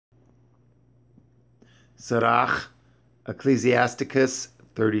Sirach, Ecclesiasticus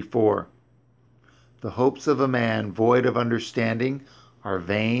 34. The hopes of a man void of understanding are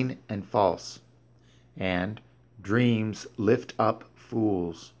vain and false, and dreams lift up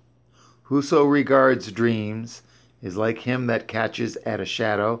fools. Whoso regards dreams is like him that catches at a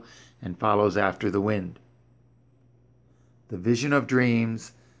shadow and follows after the wind. The vision of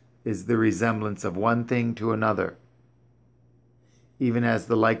dreams is the resemblance of one thing to another, even as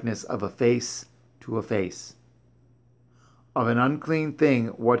the likeness of a face to a face. Of an unclean thing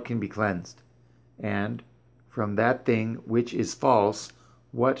what can be cleansed? And from that thing which is false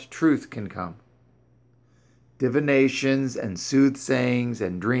what truth can come? Divinations and soothsayings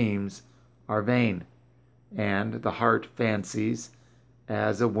and dreams are vain, and the heart fancies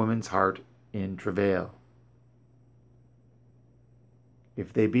as a woman's heart in travail.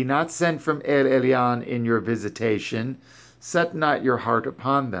 If they be not sent from El Elyon in your visitation, set not your heart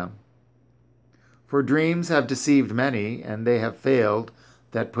upon them. For dreams have deceived many, and they have failed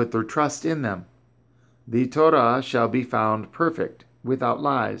that put their trust in them. The Torah shall be found perfect, without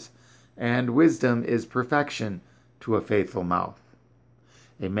lies, and wisdom is perfection to a faithful mouth.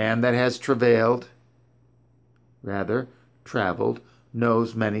 A man that has traveled,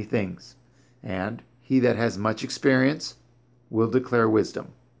 knows many things, and he that has much experience will declare wisdom.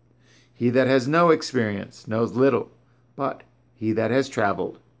 He that has no experience knows little, but he that has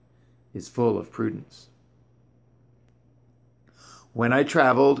traveled is full of prudence. When I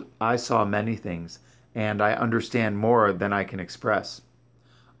traveled, I saw many things, and I understand more than I can express.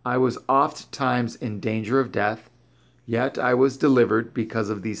 I was oft times in danger of death, yet I was delivered because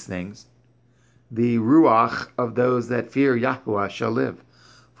of these things. The ruach of those that fear Yahuwah shall live,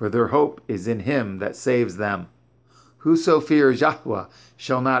 for their hope is in him that saves them. Whoso fears Yahuwah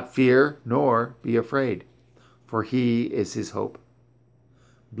shall not fear nor be afraid, for he is his hope.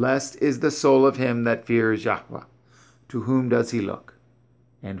 Blessed is the soul of him that fears Yahuwah. To whom does he look?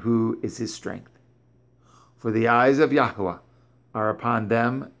 And who is his strength? For the eyes of Yahuwah are upon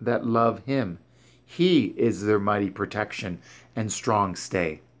them that love him. He is their mighty protection and strong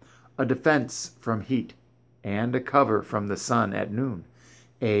stay, a defense from heat, and a cover from the sun at noon,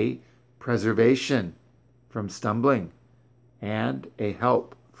 a preservation from stumbling, and a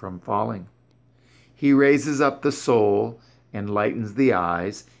help from falling. He raises up the soul and lightens the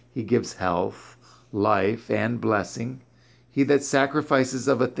eyes. He gives health, life, and blessing. He that sacrifices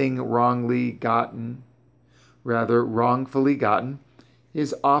of a thing wrongfully gotten,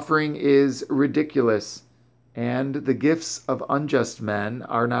 his offering is ridiculous, and the gifts of unjust men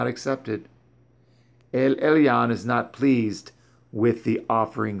are not accepted. El Elyon is not pleased with the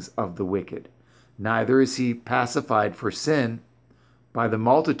offerings of the wicked, neither is he pacified for sin by the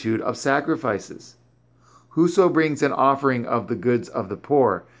multitude of sacrifices. Whoso brings an offering of the goods of the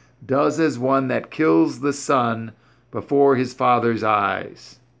poor does as one that kills the son before his father's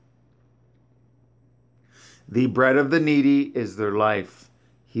eyes. The bread of the needy is their life.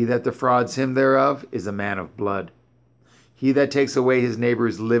 He that defrauds him thereof is a man of blood. He that takes away his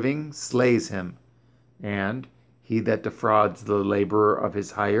neighbor's living slays him, and he that defrauds the laborer of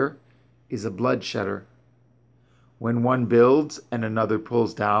his hire is a bloodshedder. When one builds and another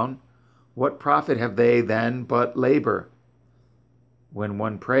pulls down, what profit have they then but labor? When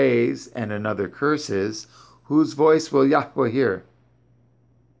one prays and another curses, whose voice will Yahweh hear?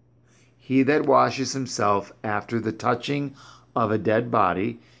 He that washes himself after the touching of a dead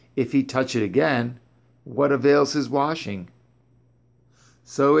body, if he touch it again, what avails his washing?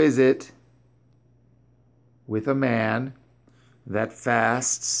 So is it with a man that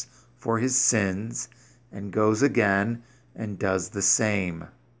fasts for his sins and goes again and does the same.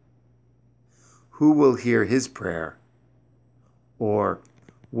 Who will hear his prayer? Or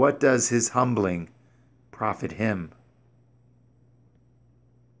what does his humbling profit him?